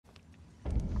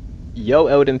Yo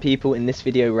Elden people, in this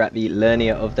video we're at the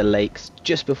Liurnia of the Lakes,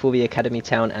 just before the Academy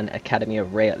Town and Academy of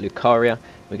Raya Lucaria.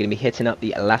 We're going to be hitting up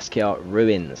the Laskyar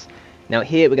ruins. Now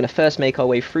here we're going to first make our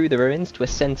way through the ruins to a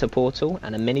centre portal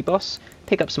and a mini-boss,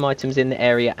 pick up some items in the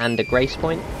area and a grace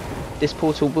point. This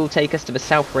portal will take us to the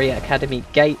South Raya Academy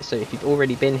Gate, so if you've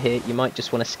already been here you might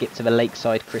just want to skip to the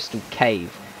Lakeside Crystal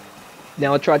Cave.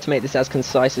 Now I tried to make this as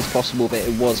concise as possible, but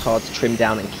it was hard to trim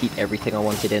down and keep everything I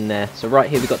wanted in there. So right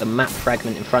here we've got the map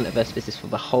fragment in front of us. This is for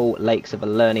the whole Lakes of the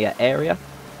Liurnia area.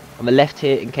 On the left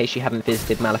here, in case you haven't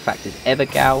visited Malefactor's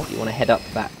Evergal, you want to head up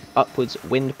that upwards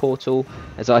wind portal,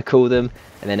 as I call them,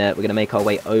 and then we're going to make our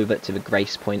way over to the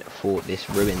grace point for this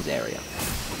ruins area.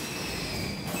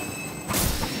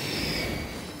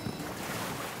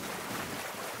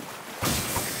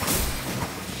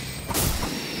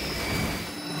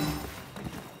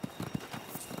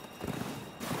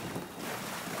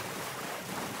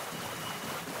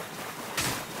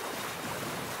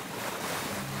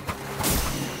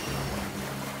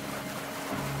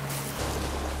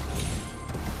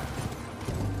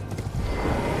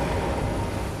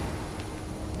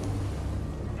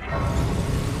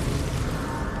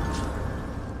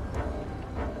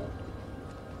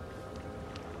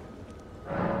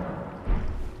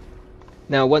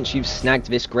 Now once you've snagged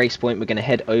this grace point, we're going to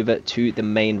head over to the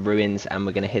main ruins and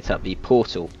we're going to hit up the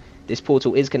portal. This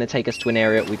portal is going to take us to an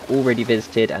area we've already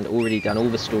visited and already done all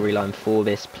the storyline for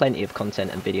this, plenty of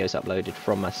content and videos uploaded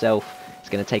from myself. It's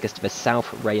going to take us to the South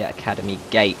Raya Academy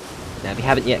Gate. Now if you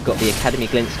haven't yet got the Academy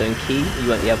Glintstone key, you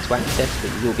won't be able to access,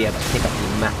 but you will be able to pick up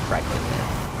the map fragment there.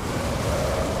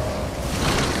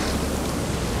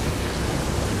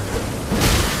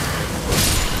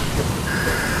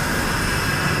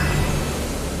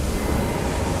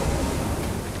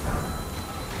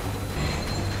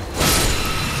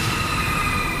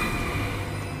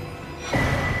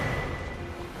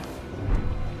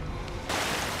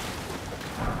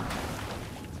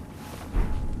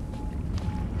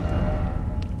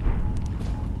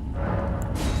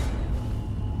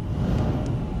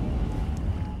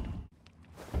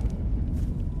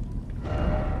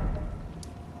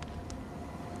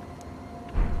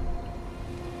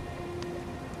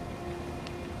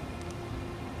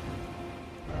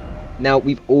 Now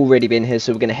we've already been here,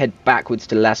 so we're going to head backwards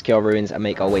to Laskyar ruins and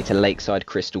make our way to Lakeside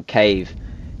Crystal Cave.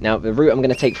 Now the route I'm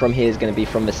going to take from here is going to be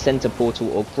from the centre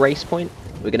portal or grace point.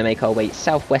 We're going to make our way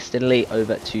southwesterly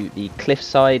over to the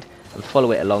cliffside and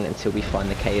follow it along until we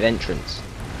find the cave entrance.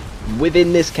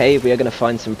 Within this cave we are going to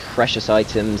find some precious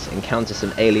items, encounter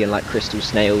some alien-like crystal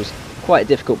snails, quite a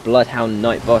difficult Bloodhound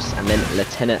Knight boss, and then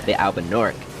Latenna the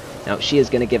Albinauric. Now she is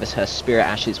going to give us her spirit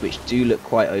ashes, which do look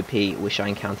quite OP. Wish I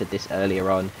encountered this earlier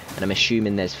on, and I'm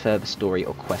assuming there's further story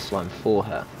or questline for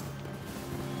her.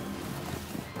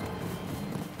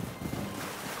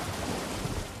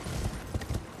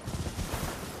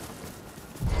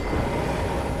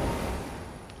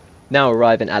 Now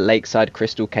arriving at Lakeside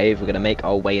Crystal Cave, we're going to make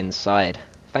our way inside.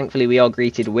 Thankfully we are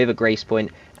greeted with a grace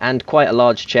point and quite a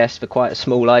large chest for quite a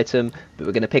small item, but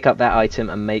we're going to pick up that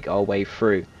item and make our way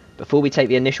through. Before we take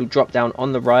the initial drop down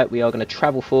on the right, we are going to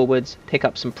travel forwards, pick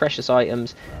up some precious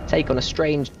items, take on a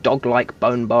strange dog-like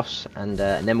bone boss, and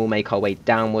then we'll make our way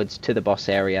downwards to the boss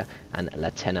area and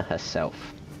Latenna herself.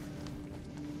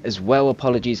 As well,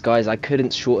 apologies guys, I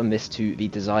couldn't shorten this to the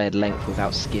desired length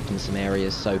without skipping some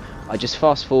areas, so I just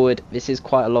fast forward. This is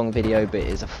quite a long video, but it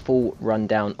is a full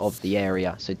rundown of the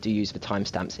area, so do use the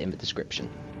timestamps in the description.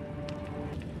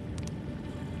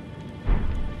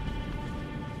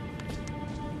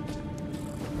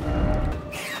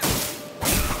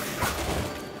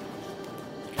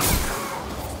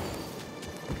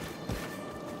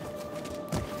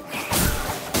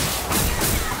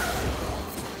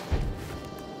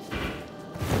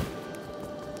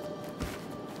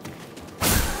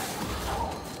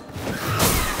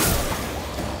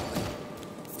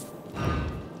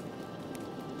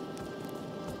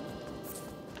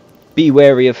 Be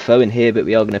wary of foe in here, but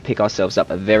we are going to pick ourselves up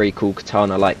a very cool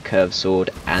katana-like curved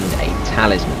sword and a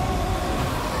talisman.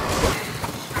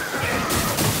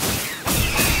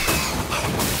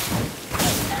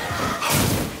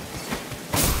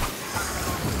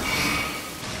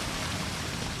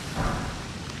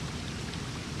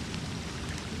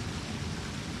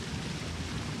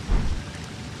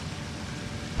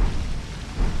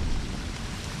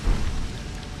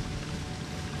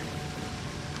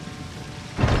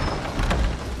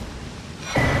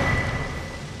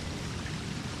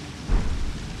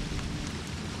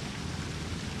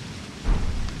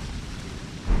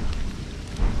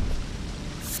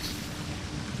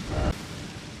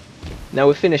 Now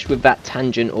we're finished with that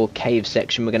tangent or cave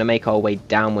section. We're going to make our way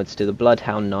downwards to the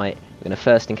Bloodhound Knight. We're going to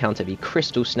first encounter the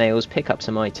crystal snails, pick up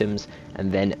some items, and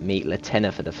then meet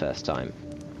Latenna for the first time.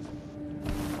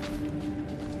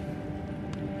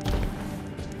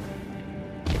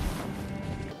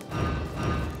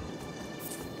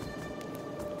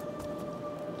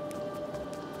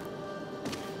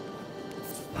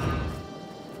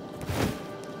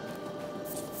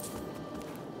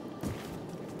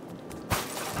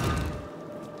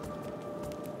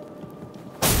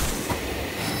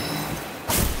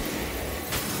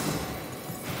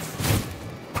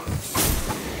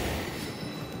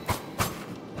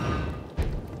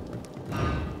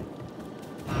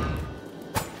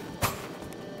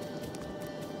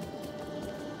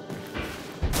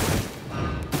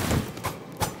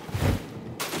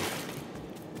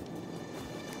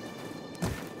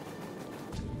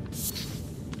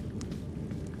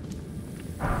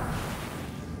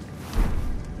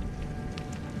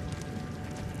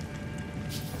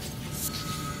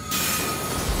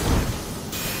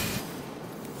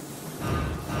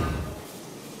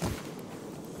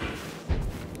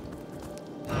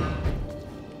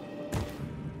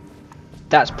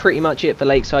 That's pretty much it for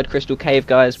Lakeside Crystal Cave,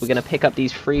 guys. We're going to pick up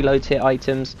these 3 low tier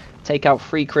items, take out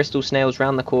 3 crystal snails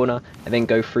round the corner, and then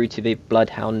go through to the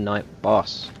Bloodhound Knight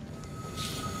boss.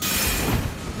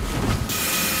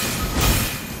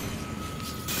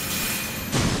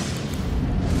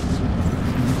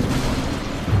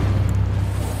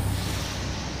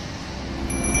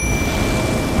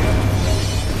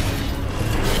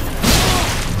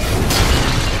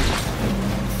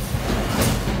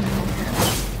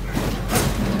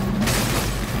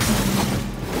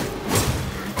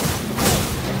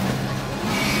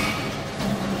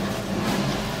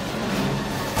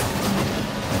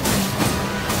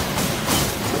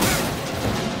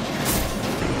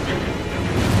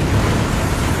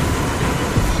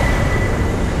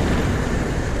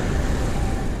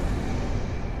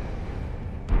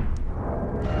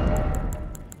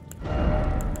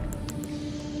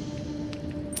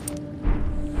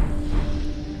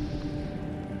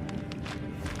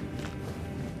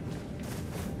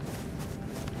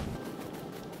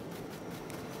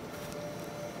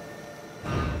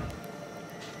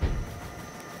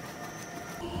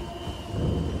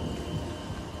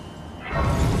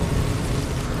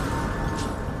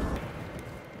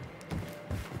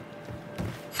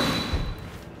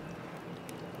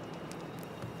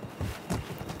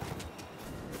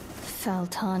 Foul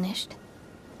tarnished.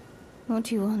 What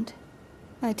do you want?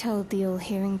 I told the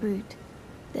all-hearing brute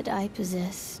that I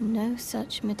possess no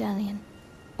such medallion.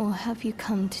 Or have you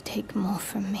come to take more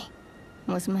from me?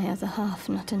 Was my other half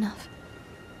not enough?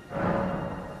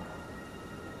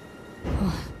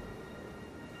 Oh.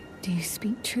 Do you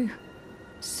speak true?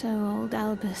 So old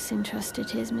Albus entrusted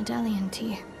his medallion to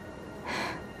you.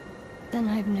 Then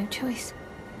I've no choice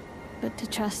but to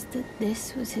trust that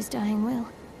this was his dying will.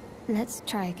 Let's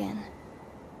try again.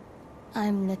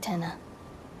 I'm Latenna,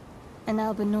 an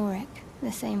Albinauric,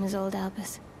 the same as old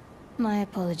Albus. My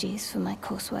apologies for my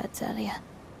coarse words earlier.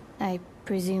 I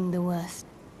presume the worst.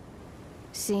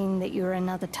 Seeing that you're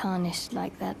another tarnished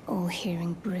like that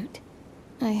all-hearing brute,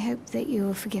 I hope that you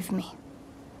will forgive me.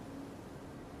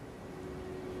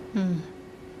 The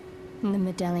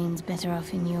medallion's better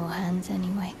off in your hands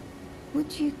anyway.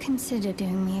 Would you consider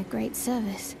doing me a great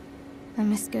service? I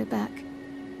must go back.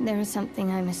 There is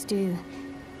something I must do,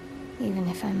 even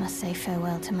if I must say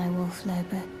farewell to my wolf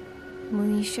Lobo.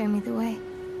 Will you show me the way?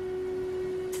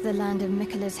 To the land of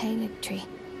Miquella's Halig tree.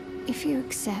 If you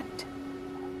accept,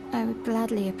 I would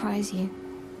gladly apprise you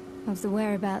of the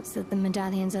whereabouts of the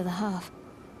medallion's other half.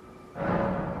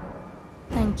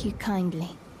 Thank you kindly.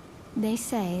 They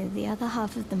say the other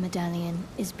half of the medallion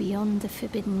is beyond the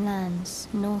Forbidden Lands,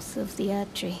 north of the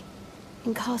Erd Tree,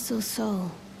 in Castle Sol,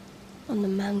 on the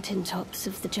mountaintops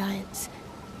of the Giants,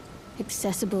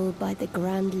 accessible by the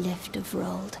Grand Lift of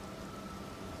Rold.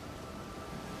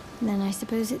 Then I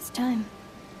suppose it's time.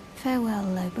 Farewell,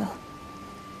 Lobo.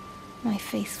 My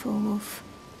faithful wolf.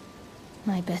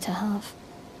 My better half.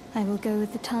 I will go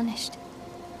with the Tarnished,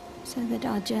 so that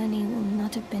our journey will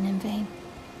not have been in vain.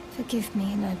 Forgive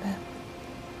me, Lobo.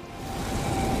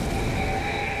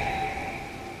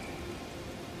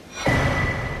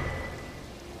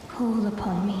 Call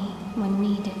upon me when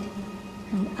needed,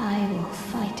 and I will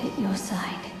fight at your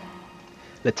side.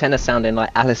 Latenna sounding like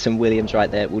Alison Williams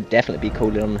right there. Will definitely be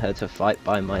calling on her to fight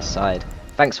by my side.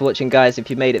 Thanks for watching, guys. If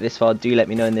you made it this far, do let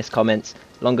me know in the comments.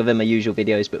 Longer than my usual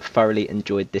videos, but thoroughly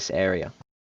enjoyed this area.